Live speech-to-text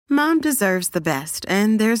Mom deserves the best,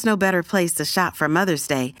 and there's no better place to shop for Mother's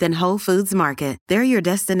Day than Whole Foods Market. They're your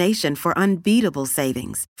destination for unbeatable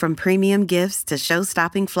savings, from premium gifts to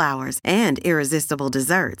show-stopping flowers and irresistible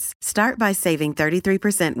desserts. Start by saving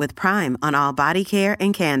 33% with Prime on all body care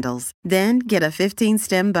and candles. Then get a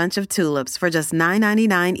 15-stem bunch of tulips for just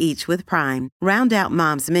 $9.99 each with Prime. Round out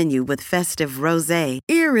Mom's menu with festive rosé,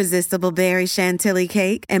 irresistible berry chantilly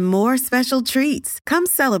cake, and more special treats. Come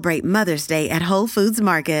celebrate Mother's Day at Whole Foods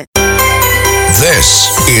Market.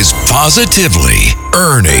 This is Positively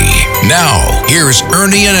Ernie. Now, here's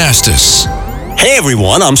Ernie Anastas. Hey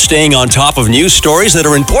everyone, I'm staying on top of news stories that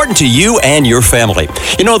are important to you and your family.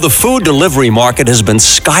 You know, the food delivery market has been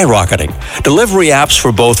skyrocketing. Delivery apps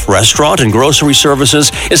for both restaurant and grocery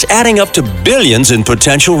services is adding up to billions in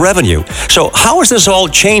potential revenue. So how is this all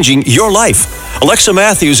changing your life? Alexa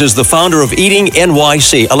Matthews is the founder of Eating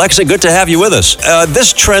NYC. Alexa, good to have you with us.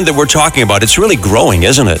 This trend that we're talking about, it's really growing,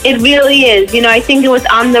 isn't it? It really is. You know, I think it was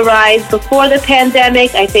on the rise before the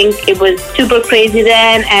pandemic. I think it was super crazy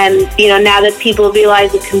then. And, you know, now that people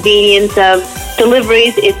realize the convenience of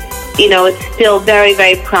deliveries, it's still very,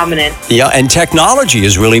 very prominent. Yeah, and technology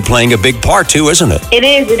is really playing a big part too, isn't it? It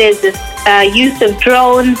is. This use of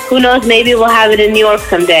drones. Who knows? Maybe we'll have it in New York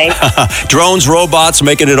someday. Drones, robots,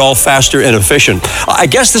 making it all faster and efficient. I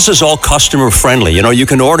guess this is all customer friendly. You know, you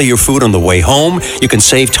can order your food on the way home. You can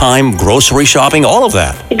save time grocery shopping, all of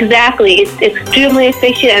that. Exactly. It's extremely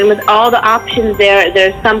efficient, and with all the options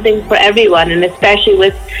there's something for everyone, and especially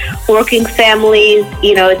with working families,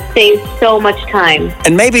 you know, it saves so much time.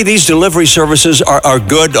 And maybe these delivery services are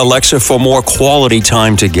good, Alexa, for more quality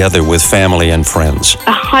time together with family and friends.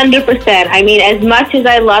 100%. I mean, as much as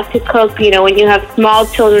I love to cook, you know, when you have small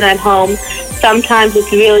children at home, sometimes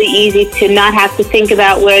it's really easy to not have to think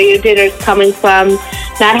about where your dinner's coming from,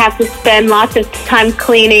 not have to spend lots of time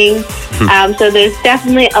cleaning. So there's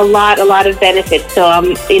definitely a lot of benefits. So,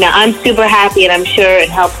 I'm super happy, and I'm sure it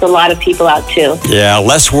helps a lot of people out too. Yeah,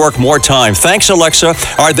 less work, more time. Thanks, Alexa. All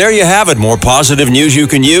right, there you have it. More positive news you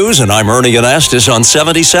can use. And I'm Ernie Anastas on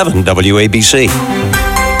 77 WABC.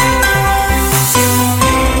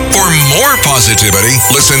 For more positivity,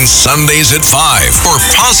 listen Sundays at 5 for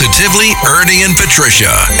Positively Ernie and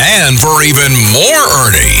Patricia. And for even more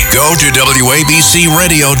Ernie, go to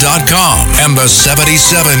WABCRadio.com and the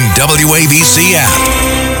 77 WABC app.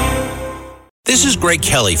 This is Greg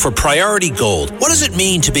Kelly for Priority Gold. What does it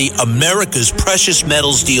mean to be America's precious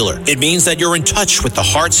metals dealer? It means that you're in touch with the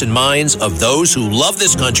hearts and minds of those who love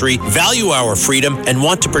this country, value our freedom, and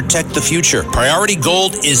want to protect the future. Priority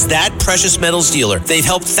Gold is that precious metals dealer. They've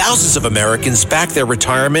helped thousands of Americans back their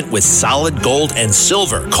retirement with solid gold and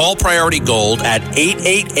silver. Call Priority Gold at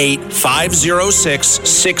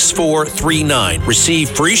 888-506-6439.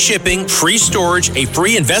 Receive free shipping, free storage, a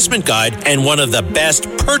free investment guide, and one of the best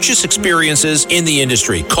purchase experiences in the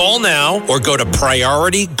industry. Call now or go to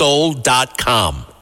PriorityGold.com.